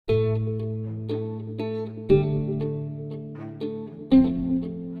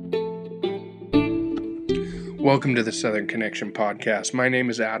Welcome to the Southern Connection podcast. My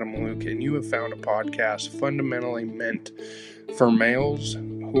name is Adam Luke, and you have found a podcast fundamentally meant for males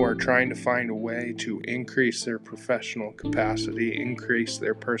who are trying to find a way to increase their professional capacity, increase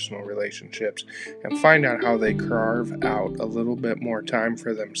their personal relationships, and find out how they carve out a little bit more time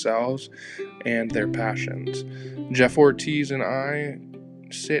for themselves and their passions. Jeff Ortiz and I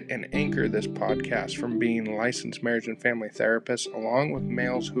sit and anchor this podcast from being licensed marriage and family therapists, along with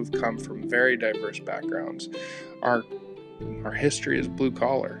males who've come from very diverse backgrounds. Our history is blue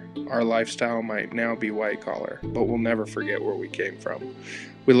collar. Our lifestyle might now be white collar, but we'll never forget where we came from.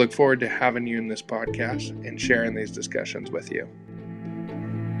 We look forward to having you in this podcast and sharing these discussions with you.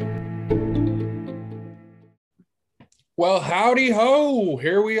 Well, howdy ho.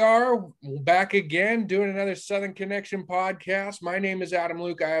 Here we are back again doing another Southern Connection podcast. My name is Adam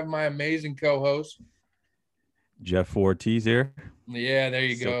Luke. I have my amazing co-host, Jeff Ortiz here. Yeah, there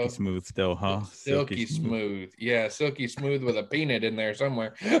you Silky go. Smooth still, huh? Silky smooth. Yeah, silky smooth with a peanut in there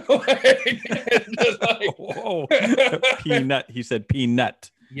somewhere. Whoa. Peanut. He said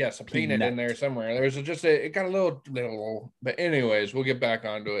peanut. Yes, a peanut in there somewhere. There's just it got a little, but anyways, we'll get back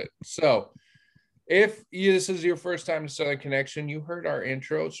onto it. So if this is your first time to Southern Connection, you heard our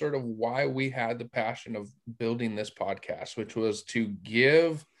intro, sort of why we had the passion of building this podcast, which was to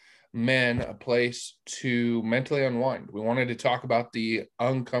give men a place to mentally unwind. We wanted to talk about the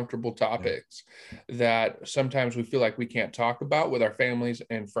uncomfortable topics that sometimes we feel like we can't talk about with our families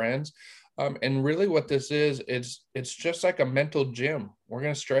and friends. And really what this is, it's just like a mental gym. We're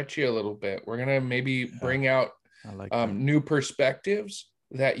going to stretch you a little bit. We're going to maybe bring out new perspectives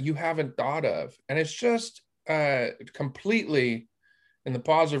that you haven't thought of. And it's just completely in the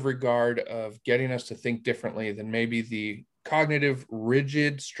positive regard of getting us to think differently than maybe the cognitive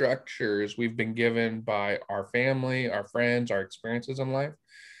rigid structures we've been given by our family, our friends, our experiences in life,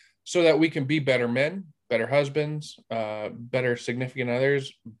 so that we can be better men, better husbands, better significant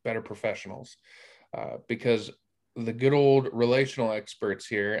others, better professionals. Because the good old relational experts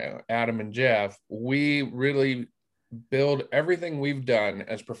here, Adam and Jeff, we really build everything we've done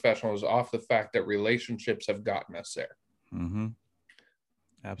as professionals off the fact that relationships have gotten us there. Mm-hmm.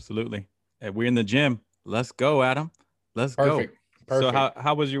 Absolutely. We're in the gym. Let's go, Adam. Let's Perfect. go. So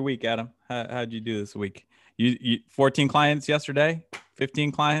how was your week, Adam? How'd you do this week? You 14 clients yesterday?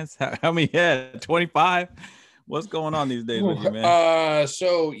 15 clients? How many had? 25? What's going on these days with you, man?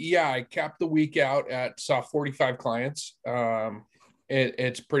 So yeah, I capped the week out saw 45 clients.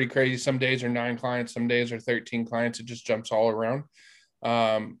 It's pretty crazy. Some days are 9 clients, some days are 13 clients. It just jumps all around.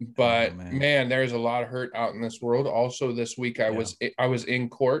 But man, there's a lot of hurt out in this world. Also this week I was in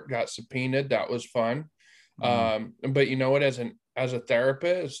court, got subpoenaed. That was fun. But you know what, as a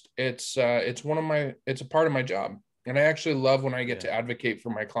therapist, it's a part of my job. And I actually love when I get to advocate for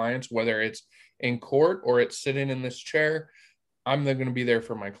my clients, whether it's in court or it's sitting in this chair. I'm going to be there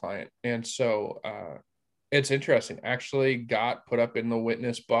for my client. And so, it's interesting. Actually got put up in the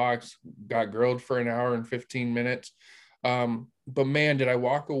witness box, got grilled for an hour and 15 minutes. But man, did I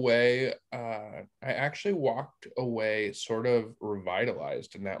walk away. I actually walked away sort of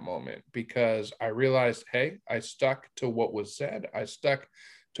revitalized in that moment, because I realized, hey, I stuck to what was said. I stuck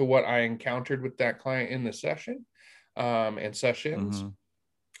to what I encountered with that client in the session and sessions. Mm-hmm.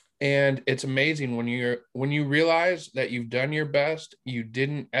 And it's amazing when you realize that you've done your best, you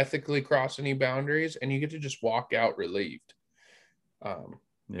didn't ethically cross any boundaries, and you get to just walk out relieved.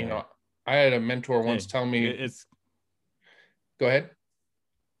 You know, I had a mentor once tell me, go ahead.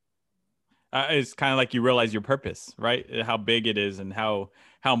 It's kind of like you realize your purpose, right? How big it is and how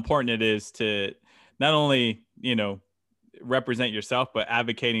important it is to not only, represent yourself, but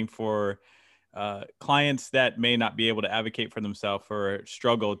advocating for clients that may not be able to advocate for themselves or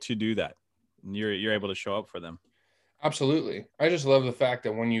struggle to do that. And you're able to show up for them. Absolutely. I just love the fact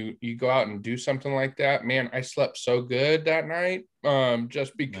that when you go out and do something like that, man, I slept so good that night.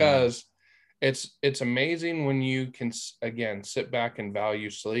 Just because it's amazing when you can, again, sit back and value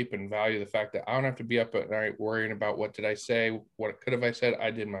sleep and value the fact that I don't have to be up at night worrying about what did I say, what could have I said.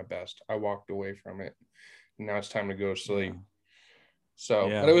 I did my best. I walked away from it. Now it's time to go to sleep. So,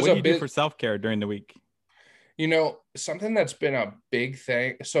 but it was what do you do for self-care during the week? Something that's been a big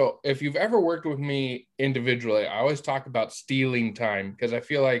thing. So if you've ever worked with me individually, I always talk about stealing time, because I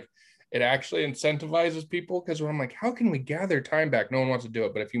feel like it actually incentivizes people. Because when I'm like, how can we gather time back? No one wants to do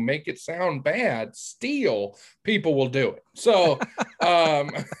it. But if you make it sound bad, steal, people will do it. So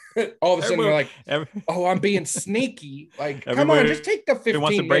all of a sudden they're like, oh, I'm being sneaky. Like, come on, just take the 15 minutes.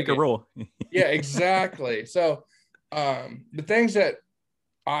 Wants to break a rule. Yeah, exactly. So the things that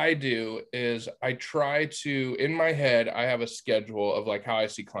I do is I try to, in my head, I have a schedule of like how I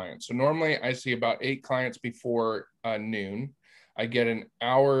see clients. So normally I see about 8 clients before noon. I get an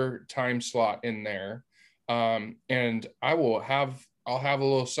hour time slot in there. And I'll have a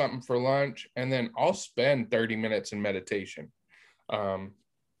little something for lunch, and then I'll spend 30 minutes in meditation. Um,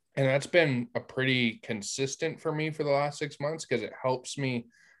 and that's been a pretty consistent for me for the last 6 months because it helps me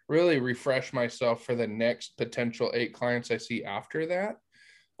really refresh myself for the next potential 8 clients I see after that.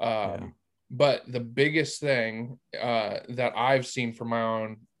 Yeah. But the biggest thing that I've seen for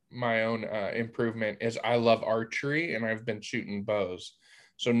my own improvement is I love archery, and I've been shooting bows.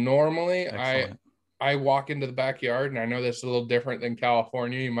 So normally Excellent. I walk into the backyard, and I know this is a little different than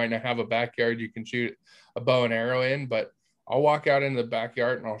California. You might not have a backyard you can shoot a bow and arrow in, but I'll walk out into the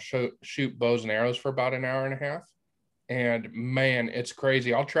backyard and I'll shoot bows and arrows for about an hour and a half. And man, it's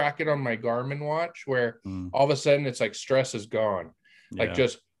crazy. I'll track it on my Garmin watch where all of a sudden it's like stress is gone, like Yeah.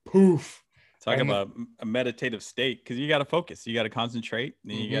 just poof. Talk And about a meditative state, because you got to focus, you got to concentrate,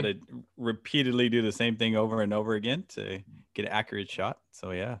 and you got to repeatedly do the same thing over and over again to get an accurate shot.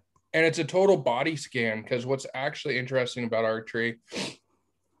 So yeah. And it's a total body scan, because what's actually interesting about archery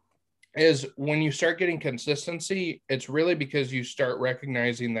is when you start getting consistency, it's really because you start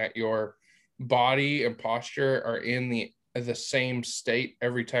recognizing that your body and posture are in the same state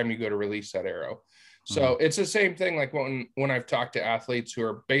every time you go to release that arrow. So it's the same thing like when I've talked to athletes who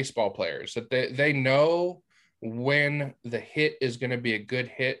are baseball players, that they know when the hit is going to be a good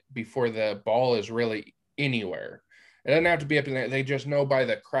hit before the ball is really anywhere. It doesn't have to be up in there. They just know by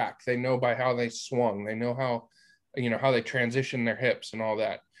the crack. They know by how they swung. They know how they transition their hips and all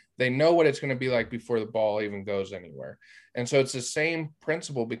that. They know what it's going to be like before the ball even goes anywhere. And so it's the same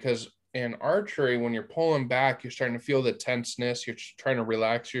principle, because in archery, when you're pulling back, you're starting to feel the tenseness. You're trying to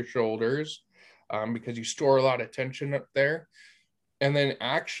relax your shoulders because you store a lot of tension up there. And then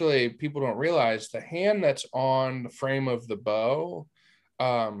actually, people don't realize the hand that's on the frame of the bow,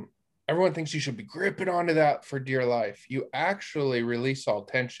 everyone thinks you should be gripping onto that for dear life. You actually release all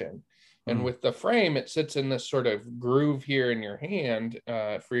tension. And with the frame, it sits in this sort of groove here in your hand.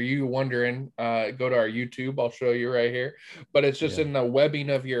 For you wondering, go to our YouTube. I'll show you right here. But it's just in the webbing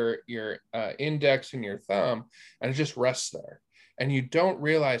of your index and your thumb, and it just rests there. And you don't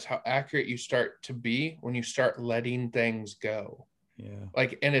realize how accurate you start to be when you start letting things go. Yeah.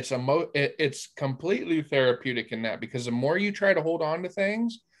 Like, and it's completely therapeutic in that, because the more you try to hold on to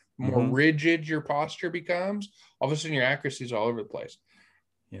things, the more rigid your posture becomes. All of a sudden, your accuracy is all over the place.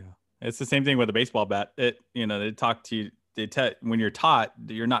 Yeah. It's the same thing with a baseball bat. They talk to you. When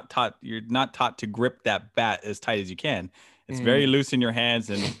you're not taught to grip that bat as tight as you can. It's very loose in your hands,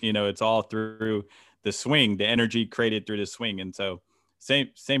 and it's all through the swing, the energy created through the swing. And so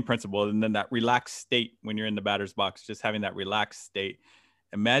same principle. And then that relaxed state when you're in the batter's box, just having that relaxed state.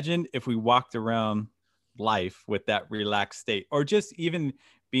 Imagine if we walked around life with that relaxed state, or just even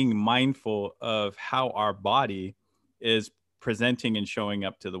being mindful of how our body is presenting and showing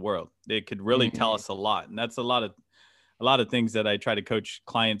up to the world. It could really tell us a lot. And that's a lot of things that I try to coach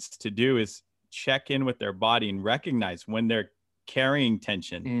clients to do, is check in with their body and recognize when they're carrying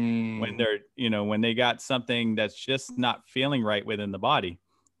tension, when they're, when they got something that's just not feeling right within the body.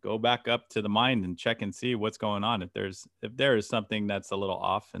 Go back up to the mind and check and see what's going on. If there is something that's a little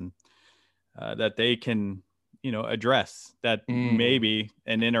off, and that they can, address, that maybe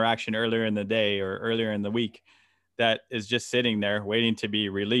an interaction earlier in the day or earlier in the week that is just sitting there waiting to be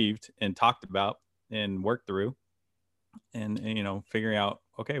relieved and talked about and worked through, and figuring out,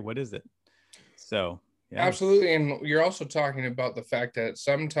 okay, what is it? So yeah. Absolutely. And you're also talking about the fact that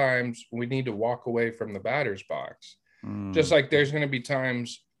sometimes we need to walk away from the batter's box. Just like there's going to be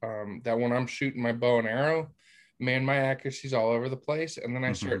times that when I'm shooting my bow and arrow, man, my accuracy's all over the place. And then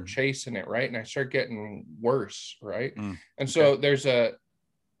I start chasing it, right? And I start getting worse, right? And so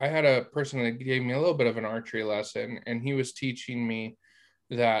I had a person that gave me a little bit of an archery lesson, and he was teaching me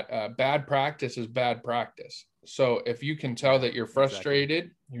that bad practice is bad practice. So if you can tell that you're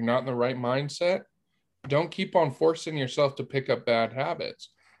frustrated, you're not in the right mindset, don't keep on forcing yourself to pick up bad habits.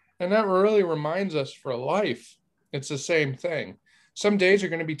 And that really reminds us for life, it's the same thing. Some days are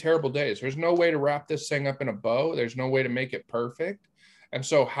going to be terrible days. There's no way to wrap this thing up in a bow. There's no way to make it perfect. And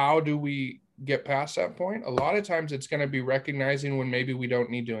so how do we get past that point? A lot of times it's going to be recognizing when maybe we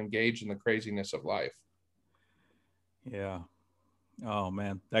don't need to engage in the craziness of life. Yeah. Oh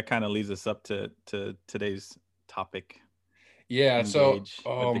man, that kind of leads us up to today's topic. Yeah. Engage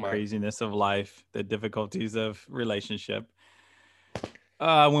with the craziness of life, the difficulties of relationship.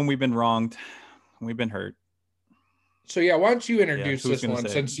 When we've been wronged, we've been hurt. So yeah, why don't you introduce this one,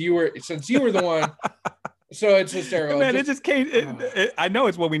 since you were the one So it's hysterical. Man, it just came. I know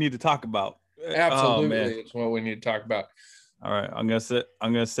it's what we need to talk about. Oh Absolutely, man. it's what we need to talk about. All right, I'm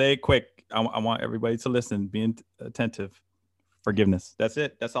gonna say it quick. I want everybody to listen, being attentive. Forgiveness. That's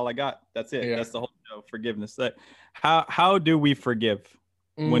it. That's all I got. That's it. Yeah. That's the whole show. Forgiveness. How do we forgive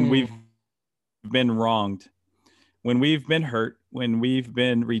when we've Mm. been wronged, when we've been hurt, when we've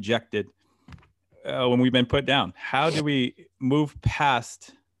been rejected, when we've been put down? How do we move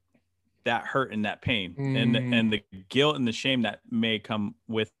past that hurt and that pain and the guilt and the shame that may come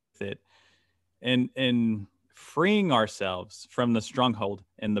with it, and freeing ourselves from the stronghold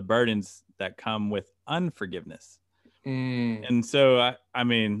and the burdens that come with unforgiveness? And so I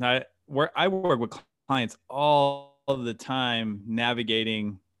mean, I work with clients all the time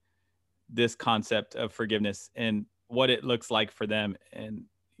navigating this concept of forgiveness and what it looks like for them. And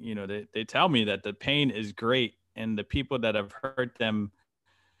you know, they tell me that the pain is great and the people that have hurt them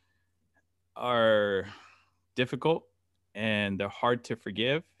are difficult and they're hard to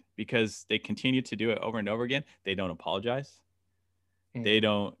forgive because they continue to do it over and over again. They don't apologize. You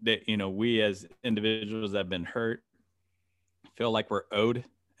know, we as individuals that have been hurt feel like we're owed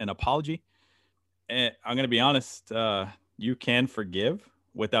an apology. And I'm going to be honest, you can forgive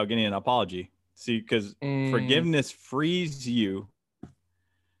without getting an apology. See, because forgiveness frees you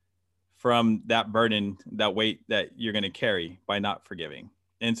from that burden, that weight that you're going to carry by not forgiving.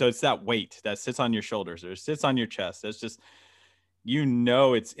 And so it's that weight that sits on your shoulders or sits on your chest. That's just, you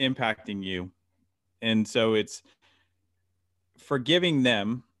know, it's impacting you. And so it's forgiving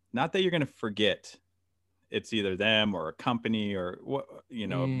them, not that you're going to forget. It's either them or a company or, you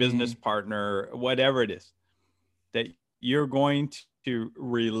know, a business partner, whatever it is, that you're going to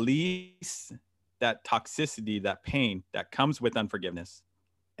release that toxicity, that pain that comes with unforgiveness.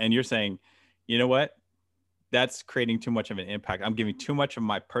 And you're saying, you know what? That's creating too much of an impact. I'm giving too much of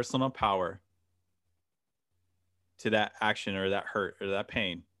my personal power to that action or that hurt or that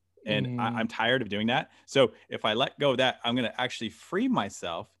pain. And I'm tired of doing that. So if I let go of that, I'm going to actually free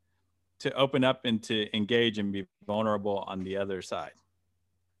myself to open up and to engage and be vulnerable on the other side.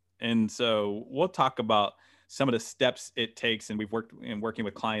 And so we'll talk about some of the steps it takes. And we've worked in working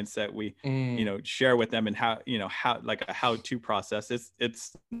with clients that we, you know, share with them and how, you know, how, like a how-to process.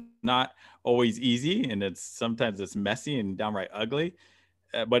 It's not always easy. And sometimes it's messy and downright ugly,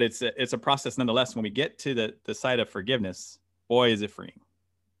 but it's a process nonetheless. When we get to the side of forgiveness, boy, is it freeing.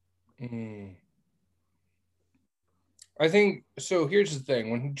 I think so. Here's the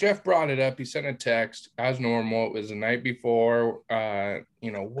thing: when Jeff brought it up, he sent a text as normal. It was the night before.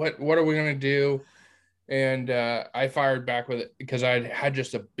 You know, what are we gonna do? And I fired back with it because I had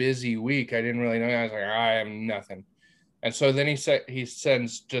just a busy week. I didn't really know. I was like, I am nothing. And so then he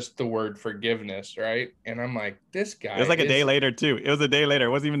sends just the word forgiveness, right? And I'm like, this guy. It was like a day later too. It was a day later. It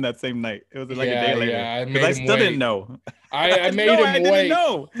wasn't even that same night. It was like a day later. Yeah, because I still didn't know. I made him wait. Didn't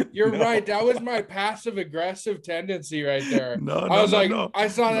know. You're right. That was my passive aggressive tendency right there. I was like, I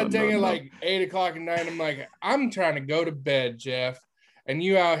saw that thing at like 8 o'clock at night. I'm like, I'm trying to go to bed, Jeff, and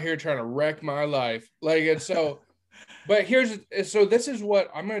you out here trying to wreck my life. Like, and so, but so this is what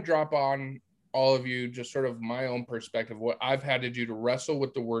I'm going to drop on all of you, just sort of my own perspective, what I've had to do to wrestle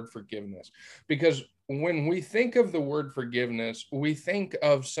with the word forgiveness. Because when we think of the word forgiveness, we think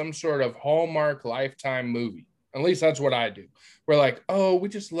of some sort of Hallmark Lifetime movie. At least that's what I do. We're like, oh, we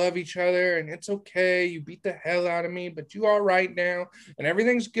just love each other and it's okay. You beat the hell out of me, but you all right now and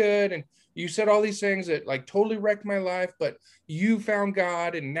everything's good. And you said all these things that like totally wrecked my life, but you found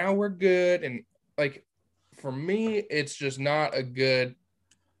God and now we're good. And like, for me, it's just not a good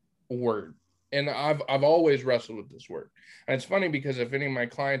word. And I've always wrestled with this word. And it's funny because if any of my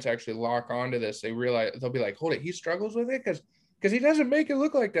clients actually lock onto this, they realize, they'll be like, hold it, he struggles with it because he doesn't make it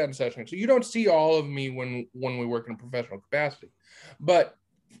look like that in session. So you don't see all of me when we work in a professional capacity. But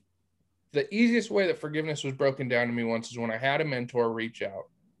the easiest way that forgiveness was broken down to me once is when I had a mentor reach out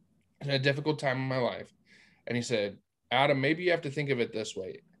in a difficult time in my life. And he said, Adam, maybe you have to think of it this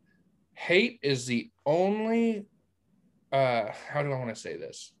way. Hate is the only, how do I want to say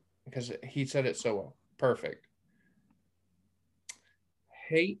this? Because he said it so well. Perfect.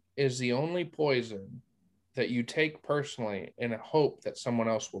 Hate is the only poison that you take personally in a hope that someone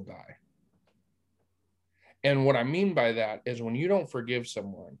else will die. And what I mean by that is when you don't forgive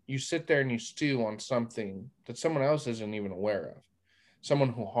someone, you sit there and you stew on something that someone else isn't even aware of.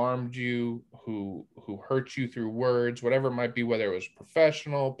 Someone who harmed you, who hurt you through words, whatever it might be, whether it was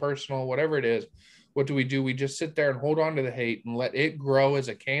professional, personal, whatever it is. What do? We just sit there and hold on to the hate and let it grow as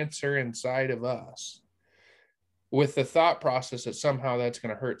a cancer inside of us with the thought process that somehow that's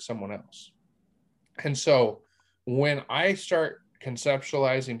going to hurt someone else. And so when I start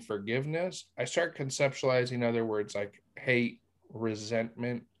conceptualizing forgiveness, I start conceptualizing other words like hate,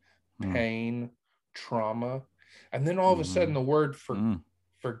 resentment, pain, trauma. And then all of a sudden the word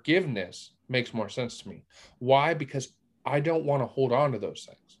forgiveness makes more sense to me. Why? Because I don't want to hold on to those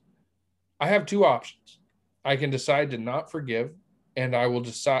things. I have two options. I can decide to not forgive, and I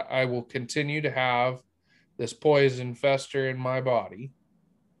will continue to have this poison fester in my body,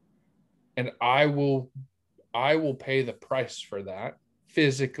 and I will pay the price for that,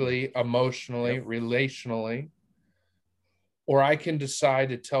 physically, emotionally, relationally. Or I can decide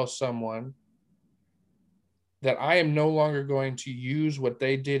to tell someone that I am no longer going to use what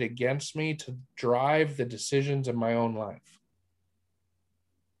they did against me to drive the decisions in my own life.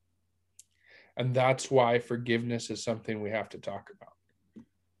 And that's why forgiveness is something we have to talk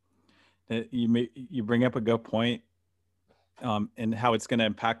about. You bring up a good point, and how it's going to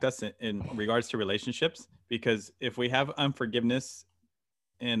impact us in regards to relationships. Because if we have unforgiveness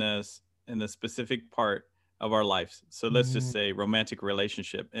in a specific part of our lives, so let's just say romantic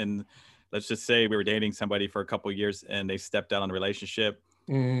relationship, and let's just say we were dating somebody for a couple of years and they stepped out on the relationship,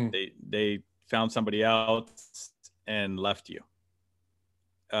 they found somebody else and left you.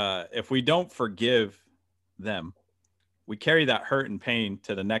 If we don't forgive them, we carry that hurt and pain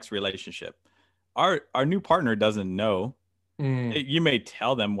to the next relationship. Our new partner doesn't know. You may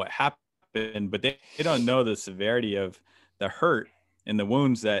tell them what happened, but they don't know the severity of the hurt and the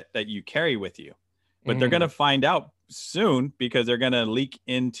wounds that you carry with you. But they're going to find out soon, because they're going to leak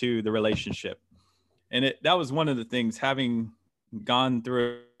into the relationship. And that was one of the things, having gone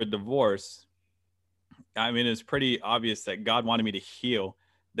through a divorce. I mean, it's pretty obvious that God wanted me to heal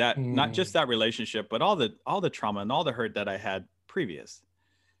that, not just that relationship, but all the trauma and all the hurt that I had previous.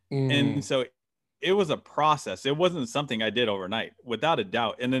 And so it was a process. It wasn't something I did overnight, without a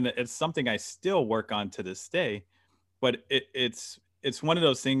doubt. And then it's something I still work on to this day. But it's one of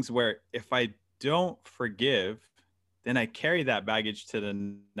those things where if I don't forgive, then I carry that baggage to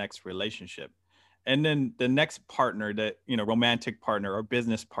the next relationship. And then the next partner, that, romantic partner or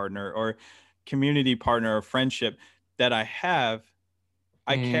business partner or community partner or friendship that I have,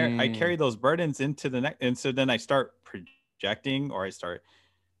 I carry those burdens into the next. And so then I start projecting, or I start,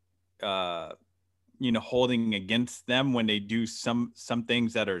 holding against them when they do some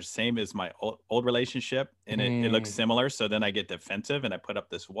things that are the same as my old relationship, and it looks similar. So then I get defensive and I put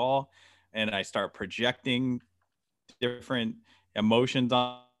up this wall, and I start projecting different emotions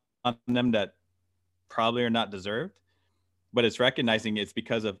on them that probably are not deserved. But it's recognizing it's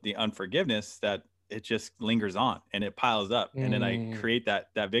because of the unforgiveness that it just lingers on and it piles up. And then I create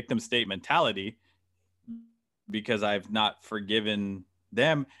that victim state mentality because I've not forgiven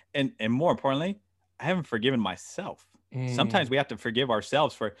them. And more importantly, I haven't forgiven myself. Sometimes we have to forgive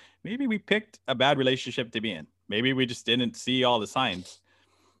ourselves for maybe we picked a bad relationship to be in. Maybe we just didn't see all the signs.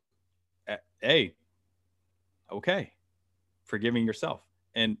 Hey, okay. Forgiving yourself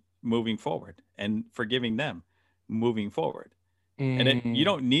and moving forward, and forgiving them, moving forward. And you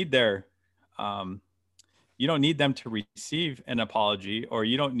don't need you don't need them to receive an apology, or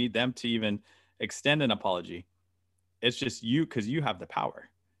you don't need them to even extend an apology. It's just you, because you have the power.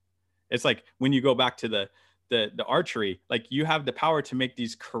 It's like when you go back to the archery, like you have the power to make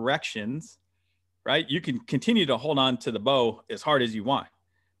these corrections, right? You can continue to hold on to the bow as hard as you want.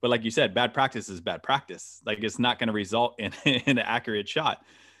 But like you said, bad practice is bad practice. Like it's not going to result in an accurate shot.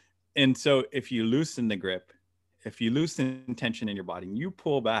 And so if you loosen the grip, if you loosen tension in your body and you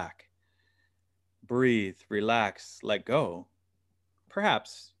pull back, breathe, relax, let go,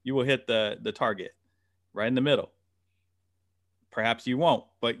 perhaps you will hit the target right in the middle. Perhaps you won't,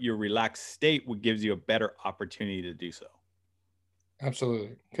 but your relaxed state gives you a better opportunity to do so.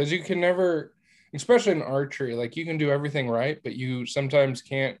 Absolutely. Because you can never, especially in archery, like you can do everything right, but you sometimes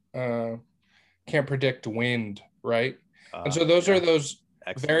can't predict wind, right? And so those are those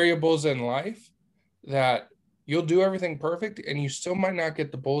variables in life that you'll do everything perfect and you still might not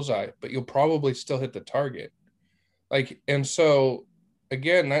get the bullseye, but you'll probably still hit the target. And so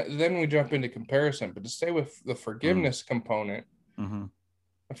again, then we jump into comparison, but to stay with the forgiveness component,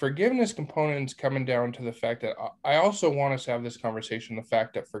 the forgiveness component is coming down to the fact that I also want us to have this conversation, the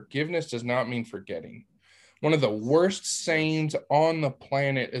fact that forgiveness does not mean forgetting. One of the worst sayings on the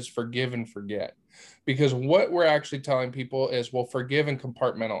planet is forgive and forget, because what we're actually telling people is, well, forgive and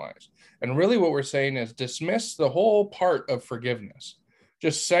compartmentalize. And really what we're saying is dismiss the whole part of forgiveness.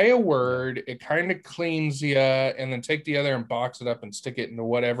 Just say a word, it kind of cleans you, and then take the other and box it up and stick it into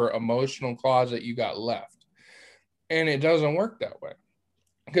whatever emotional closet you got left. And it doesn't work that way.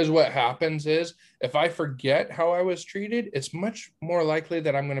 Because what happens is, if I forget how I was treated, it's much more likely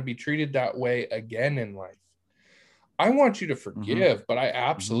that I'm going to be treated that way again in life. I want you to Mm-hmm. forgive, but I Mm-hmm.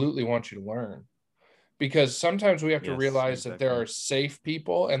 absolutely want you to learn, because sometimes we have to Yes, realize that there exactly. are safe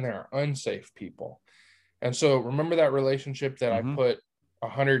people and there are unsafe people. And so remember that relationship that I Mm-hmm. put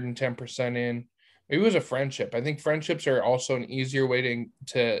 110% in? Maybe it was a friendship. I think friendships are also an easier way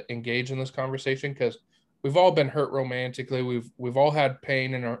to engage in this conversation, because we've all been hurt romantically. We've all had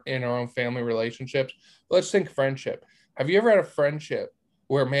pain in our own family relationships. But let's think friendship. Have you ever had a friendship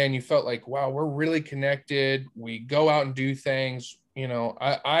where, man, you felt like, wow, we're really connected. We go out and do things.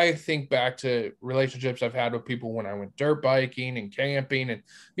 I think back to relationships I've had with people when I went dirt biking and camping, and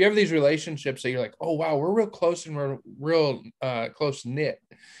you have these relationships that you're like, oh wow, we're real close and we're real close knit.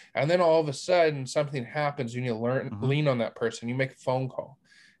 And then all of a sudden something happens, you need to Mm-hmm. lean on that person. You make a phone call.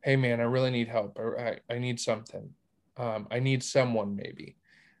 Hey man, I really need help. I need something. I need someone maybe.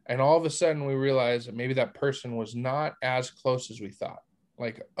 And all of a sudden we realize that maybe that person was not as close as we thought.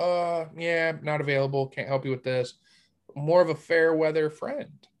 Like, yeah, not available, can't help you with this. More of a fair weather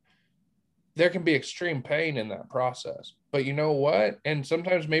friend. There can be extreme pain in that process. But you know what? And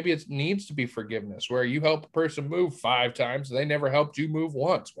sometimes maybe it needs to be forgiveness, where you help a person move 5 times, they never helped you move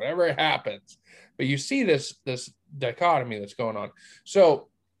once, whatever it happens. But you see this dichotomy that's going on. So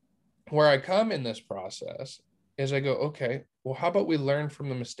where I come in this process is I go, okay, well, how about we learn from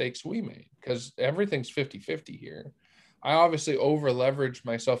the mistakes we made? Because everything's 50-50 here. I obviously over leveraged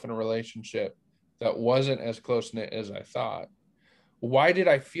myself in a relationship that wasn't as close knit as I thought. Why did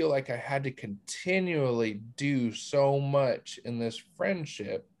I feel like I had to continually do so much in this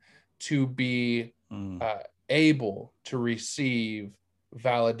friendship to be Mm. uh, able to receive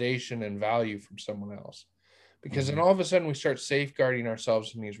validation and value from someone else? Because then Mm-hmm. all of a sudden we start safeguarding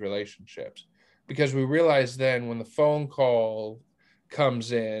ourselves in these relationships, because we realize then when the phone call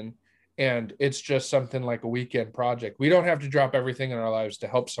comes in and it's just something like a weekend project, we don't have to drop everything in our lives to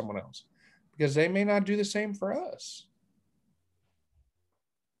help someone else, because they may not do the same for us.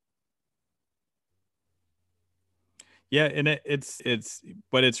 Yeah, and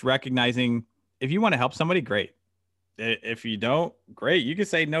but it's recognizing if you want to help somebody, great. If you don't, great. You can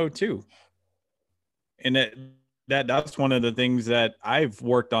say no too. And that's one of the things that I've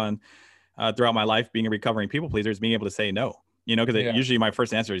worked on throughout my life, being a recovering people pleaser, is being able to say no. Because Yeah. usually my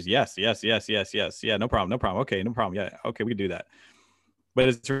first answer is yes, yes, yes, yes, yes. Yeah, no problem, no problem. Okay, no problem. Yeah, okay, we can do that. But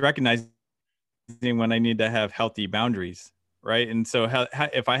it's recognizing when I need to have healthy boundaries, right? And so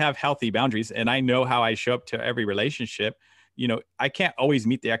if I have healthy boundaries and I know how I show up to every relationship, I can't always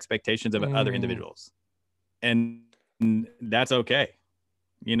meet the expectations of other Mm. individuals, and that's okay.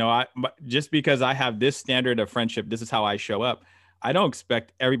 Just because I have this standard of friendship, this is how I show up. I don't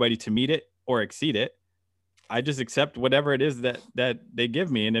expect everybody to meet it or exceed it. I just accept whatever it is that they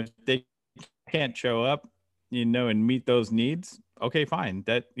give me, and if they can't show up, and meet those needs, okay, fine.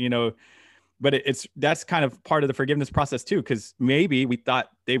 But that's kind of part of the forgiveness process too, because maybe we thought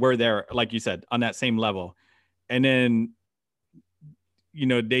they were there, like you said, on that same level, and then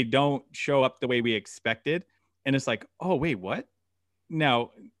they don't show up the way we expected, and it's like, oh wait, what?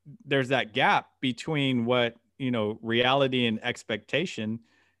 Now there's that gap between what reality and expectation,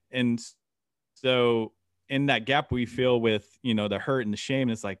 and so in that gap we feel with the hurt and the shame.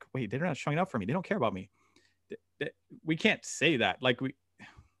 And it's like, wait, they're not showing up for me, they don't care about me. We can't say that. Like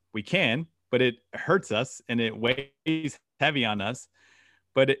we can, but it hurts us and it weighs heavy on us.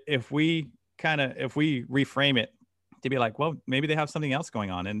 But if we reframe it to be like, well, maybe they have something else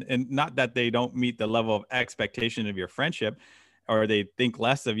going on, and not that they don't meet the level of expectation of your friendship, or they think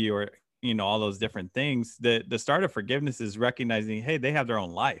less of you, or all those different things. The start of forgiveness is recognizing, hey, they have their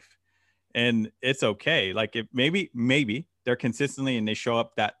own life, and it's okay. Like if maybe they're consistently and they show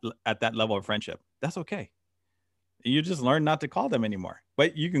up that at that level of friendship, that's okay. You just learn not to call them anymore,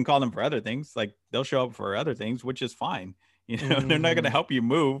 but you can call them for other things. Like they'll show up for other things, which is fine. They're not going to Mm. help you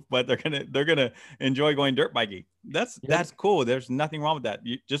move, but they're going to enjoy going dirt biking. Yep. That's cool. There's nothing wrong with that.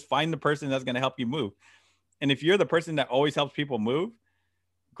 You just find the person that's going to help you move. And if you're the person that always helps people move,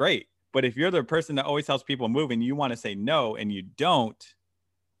 great. But if you're the person that always helps people move and you want to say no and you don't,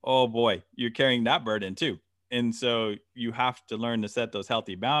 oh boy, you're carrying that burden too. And so you have to learn to set those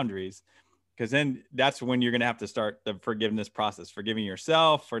healthy boundaries, because then that's when you're going to have to start the forgiveness process, forgiving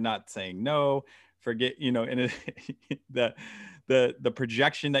yourself for not saying no, and the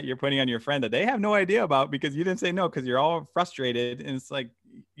projection that you're putting on your friend that they have no idea about because you didn't say no, because you're all frustrated. And it's like,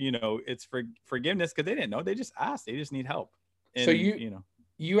 it's for forgiveness because they didn't know, they just asked, they just need help. So And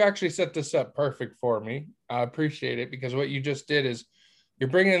you actually set this up perfect for me. I appreciate it, because what you just did is you're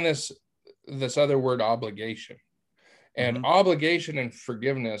bringing in this other word, obligation. And mm-hmm, obligation and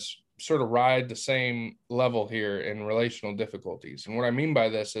forgiveness sort of ride the same level here in relational difficulties. And what I mean by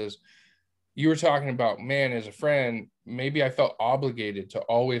this is you were talking about, man, as a friend, maybe I felt obligated to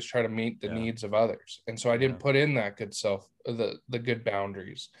always try to meet the needs of others. And so I didn't put in that good the good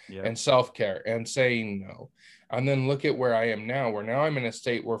boundaries and self-care and saying no. And then look at where I am now, where now I'm in a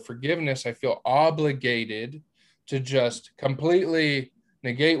state where forgiveness, I feel obligated to just completely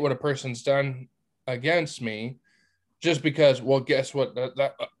negate what a person's done against me just because, well, guess what?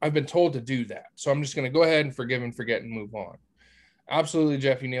 I've been told to do that. So I'm just going to go ahead and forgive and forget and move on. Absolutely,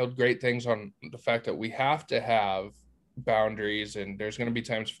 Jeff, you nailed great things on the fact that we have to have boundaries, and there's going to be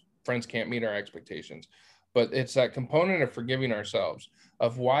times friends can't meet our expectations. But it's that component of forgiving ourselves,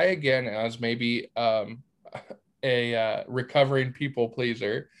 of why, again, as maybe a recovering people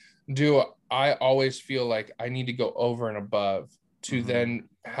pleaser, do I always feel like I need to go over and above to then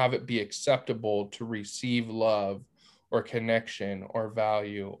have it be acceptable to receive love or connection or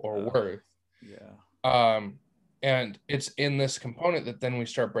value or worth. And it's in this component that then we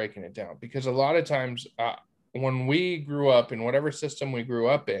start breaking it down, because a lot of times when we grew up in whatever system we grew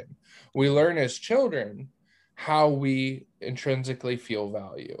up in, we learn as children how we intrinsically feel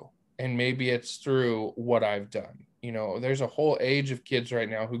value. And maybe it's through what I've done. You know, there's a whole age of kids right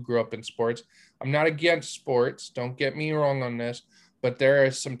now who grew up in sports. I'm not against sports. Don't get me wrong on this, but there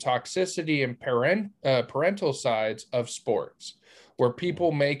is some toxicity and parental sides of sports, where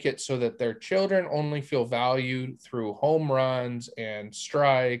people make it so that their children only feel valued through home runs and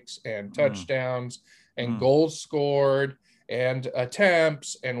strikes and touchdowns and goals scored and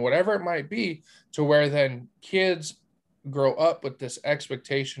attempts and whatever it might be, to where then kids grow up with this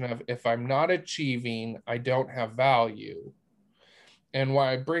expectation of, if I'm not achieving, I don't have value. And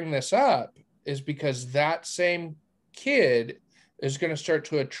why I bring this up is because that same kid is going to start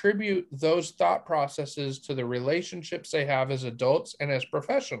to attribute those thought processes to the relationships they have as adults and as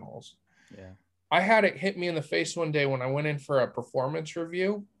professionals. I had it hit me in the face one day when I went in for a performance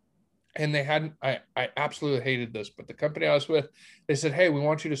review, and they had, I absolutely hated this, but the company I was with, they said, hey, we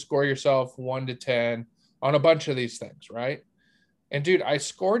want you to score yourself 1 to 10 on a bunch of these things, right? And dude, I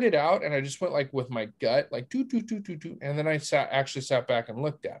scored it out, and I just went like with my gut, like do. And then I sat back and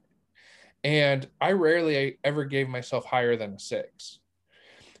looked at it. And I rarely ever gave myself higher than a 6.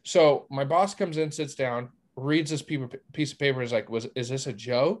 So my boss comes in, sits down, reads this piece of paper, is like, is this a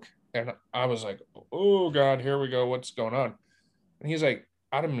joke? And I was like, oh God, here we go. What's going on? And he's like,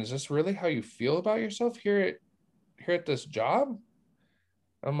 Adam, is this really how you feel about yourself here at this job?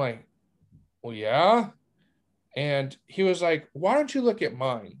 I'm like, well, yeah. And he was like, why don't you look at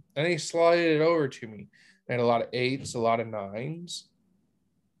mine? And he slided it over to me. I had a lot of 8s, a lot of 9s.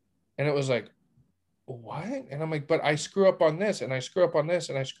 And it was like, what? And I'm like, but I screw up on this, and I screw up on this,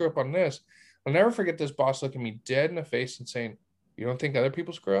 and I screw up on this. I'll never forget this boss looking me dead in the face and saying, you don't think other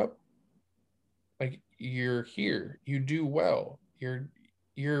people screw up? Like, you're here. You do well.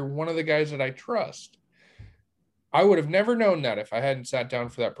 You're one of the guys that I trust. I would have never known that if I hadn't sat down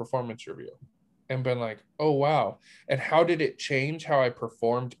for that performance review and been like, oh, wow. And how did it change how I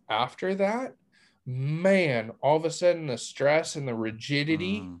performed after that? Man, all of a sudden the stress and the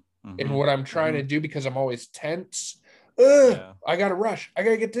rigidity in what I'm trying to do, because I'm always tense. I got to rush. I got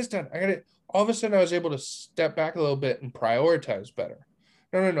to get this done. All of a sudden I was able to step back a little bit and prioritize better.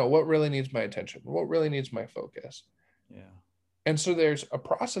 No. What really needs my attention? What really needs my focus? And so there's a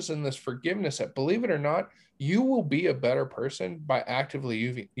process in this forgiveness that, believe it or not, you will be a better person by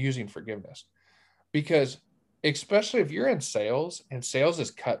actively using forgiveness. Because especially if you're in sales, and sales is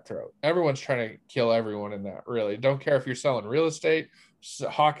cutthroat. Everyone's trying to kill everyone in that, really. Don't care if you're selling real estate,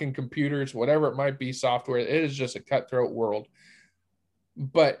 hawking computers, whatever it might be, software. It is just a cutthroat world.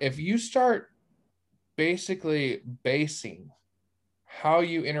 But if you start basically basing how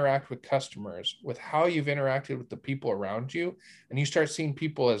you interact with customers with how you've interacted with the people around you, and you start seeing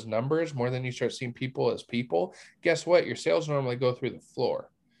people as numbers more than you start seeing people as people, guess what? Your sales normally go through the floor.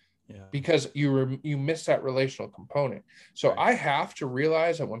 Because you miss that relational component. So I have to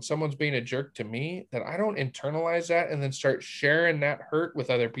realize that when someone's being a jerk to me, that I don't internalize that and then start sharing that hurt with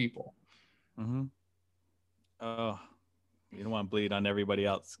other people. Oh, you don't want to bleed on everybody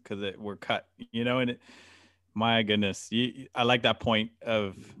else because we're cut, and my goodness, I like that point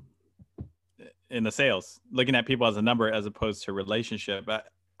of in the sales, looking at people as a number as opposed to relationship.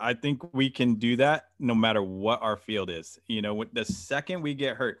 I think we can do that no matter what our field is. The second we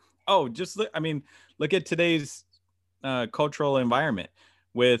get hurt, look at today's cultural environment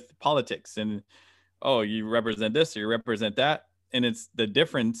with politics, and you represent this or you represent that, and it's the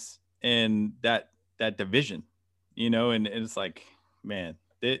difference in that division, and it's like, man,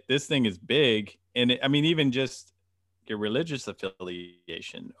 this thing is big. And even just your religious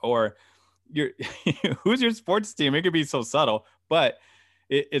affiliation or your who's your sports team, it could be so subtle, but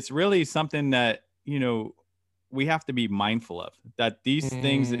it's really something that, we have to be mindful of, that these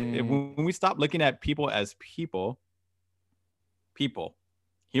things, when we stop looking at people as people,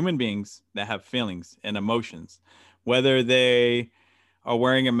 human beings that have feelings and emotions, whether they are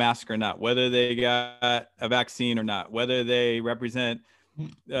wearing a mask or not, whether they got a vaccine or not, whether they represent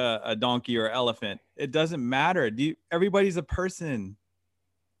a donkey or elephant, it doesn't matter. Everybody's a person.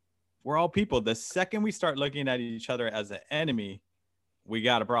 We're all people. The second we start looking at each other as an enemy, we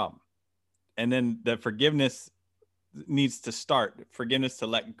got a problem. And then the forgiveness needs to start. Forgiveness to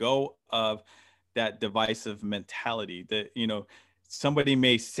let go of that divisive mentality that, somebody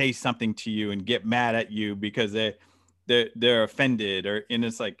may say something to you and get mad at you because they're offended, and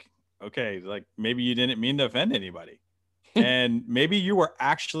it's like, okay, like maybe you didn't mean to offend anybody. And maybe you were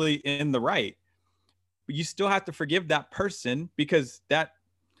actually in the right, but you still have to forgive that person, because that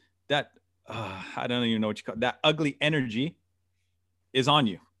I don't even know what you call it, that ugly energy is on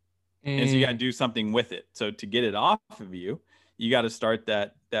you. And so you got to do something with it. So to get it off of you, you got to start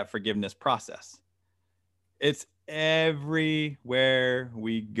that forgiveness process. It's everywhere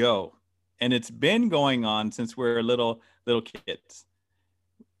we go. And it's been going on since we're little kids.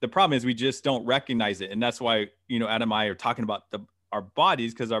 The problem is we just don't recognize it. And that's why, Adam and I are talking about our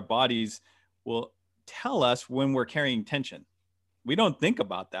bodies, because our bodies will tell us when we're carrying tension. We don't think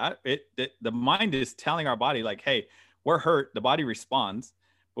about that. The mind is telling our body like, hey, we're hurt. The body responds,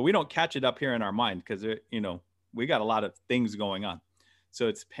 but we don't catch it up here in our mind because, we got a lot of things going on. So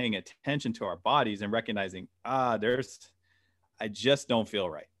it's paying attention to our bodies and recognizing, I just don't feel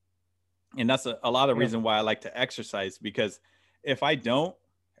right. And that's a lot of reason why I like to exercise, because if I don't,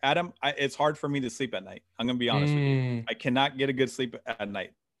 Adam, it's hard for me to sleep at night. I'm going to be honest with you. I cannot get a good sleep at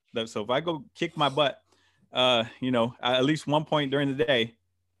night. So if I go kick my butt, at least one point during the day,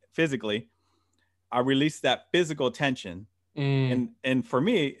 physically, I release that physical tension. And for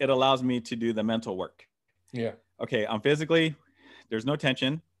me, it allows me to do the mental work. Yeah. Okay. I'm physically, there's no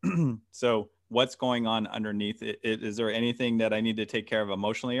tension. So what's going on underneath it? Is there anything that I need to take care of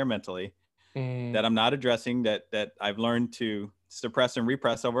emotionally or mentally that I'm not addressing, that I've learned to suppress and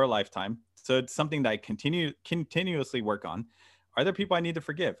repress over a lifetime? So it's something that I continuously work on. Are there people I need to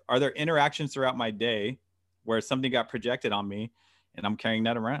forgive? Are there interactions throughout my day where something got projected on me and I'm carrying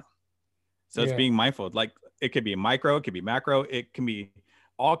that around? So it's being mindful. Like, it could be micro, it could be macro, it can be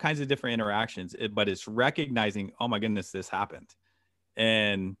all kinds of different interactions, but it's recognizing, oh my goodness, this happened.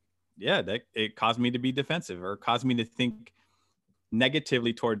 And that it caused me to be defensive, or caused me to think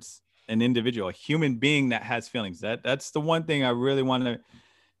negatively towards an individual, a human being that has feelings. That's the one thing I really want to,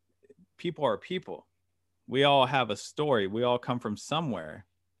 people are people. We all have a story. We all come from somewhere.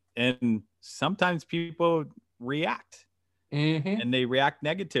 And sometimes people react and they react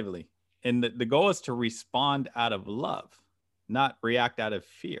negatively. And the goal is to respond out of love, not react out of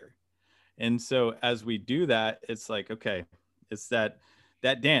fear. And so as we do that, it's like, okay, it's that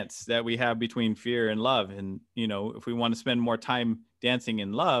dance that we have between fear and love. And, if we want to spend more time dancing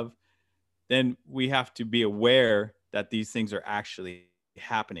in love, then we have to be aware that these things are actually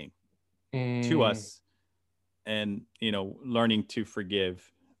happening to us, and, learning to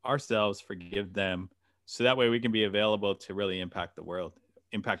forgive ourselves, forgive them. So that way we can be available to really impact the world,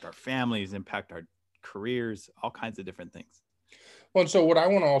 impact our families, impact our careers, all kinds of different things. Well, so what I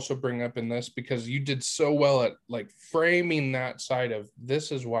want to also bring up in this, because you did so well at like framing that side of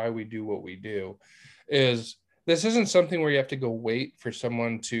this is why we do what we do, is this isn't something where you have to go wait for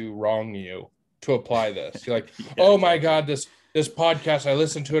someone to wrong you to apply this. You're like, oh my God, this podcast, I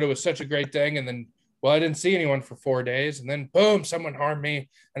listened to it. It was such a great thing. And then, well, I didn't see anyone for 4 days. And then boom, someone harmed me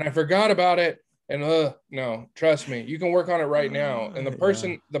and I forgot about it. And no, trust me, you can work on it right now. And the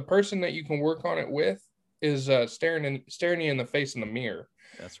person that you can work on it with is staring you in the face in the mirror.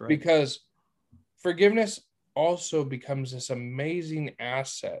 That's right. Because forgiveness also becomes this amazing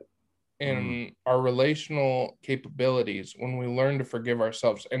asset in our relational capabilities when we learn to forgive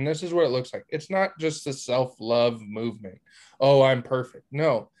ourselves. And this is what it looks like. It's not just the self-love movement. Oh, I'm perfect.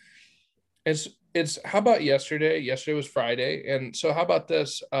 No, it's how about yesterday? Yesterday was Friday. And so how about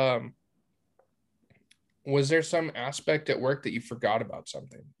this? Was there some aspect at work that you forgot about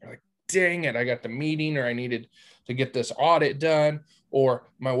something? You're like, dang it, I got the meeting, or I needed to get this audit done, or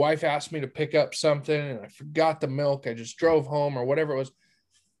my wife asked me to pick up something and I forgot the milk. I just drove home, or whatever it was.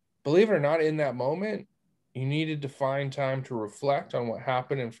 Believe it or not, in that moment, you needed to find time to reflect on what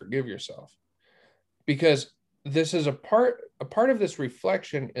happened and forgive yourself. Because this is a part of this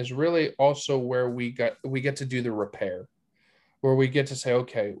reflection is really also where we get to do the repair, where we get to say,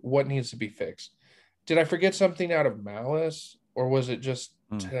 okay, what needs to be fixed? Did I forget something out of malice? Or was it just,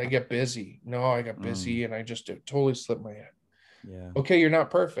 did I get busy? No, I got busy and I just totally slipped my head. Yeah. Okay, you're not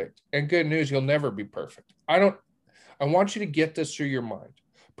perfect. And good news, you'll never be perfect. I want you to get this through your mind.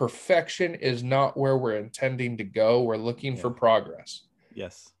 Perfection is not where we're intending to go. We're looking for Yeah. progress.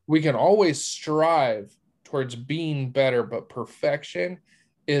 Yes. We can always strive towards being better, but perfection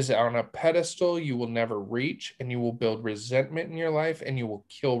is on a pedestal you will never reach, and you will build resentment in your life, and you will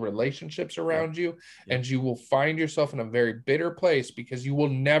kill relationships Yep. around you, Yep. and you will find yourself in a very bitter place because you will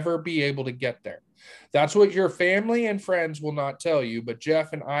never be able to get there. That's what your family and friends will not tell you, but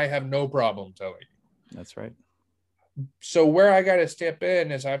Jeff and I have no problem telling you. That's right. So where I got to step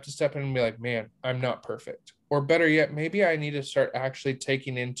in is I have to step in and be like, man, I'm not perfect. Or better yet, maybe I need to start actually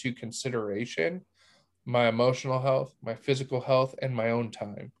taking into consideration my emotional health, my physical health, and my own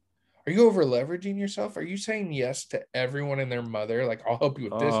time. Are you over leveraging yourself? Are you saying yes to everyone and their mother? Like, I'll help you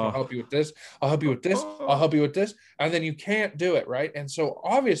with this, and I'll Oh. help you with this, I'll help you with this, I'll help you with this. And then you can't do it, right? And so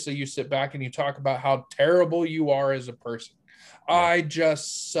obviously you sit back and you talk about how terrible you are as a person. Yeah. I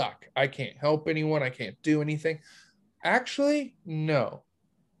just suck. I can't help anyone. I can't do anything. Actually, no,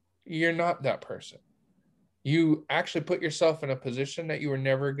 you're not that person. You actually put yourself in a position that you are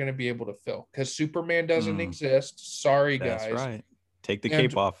never going to be able to fill because Superman doesn't exist. Sorry, That's guys. right. Take the And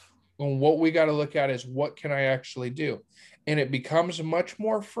cape off. what we got to look at is what can I actually do? And it becomes much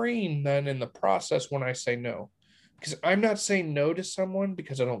more freeing than in the process when I say no. Because I'm not saying no to someone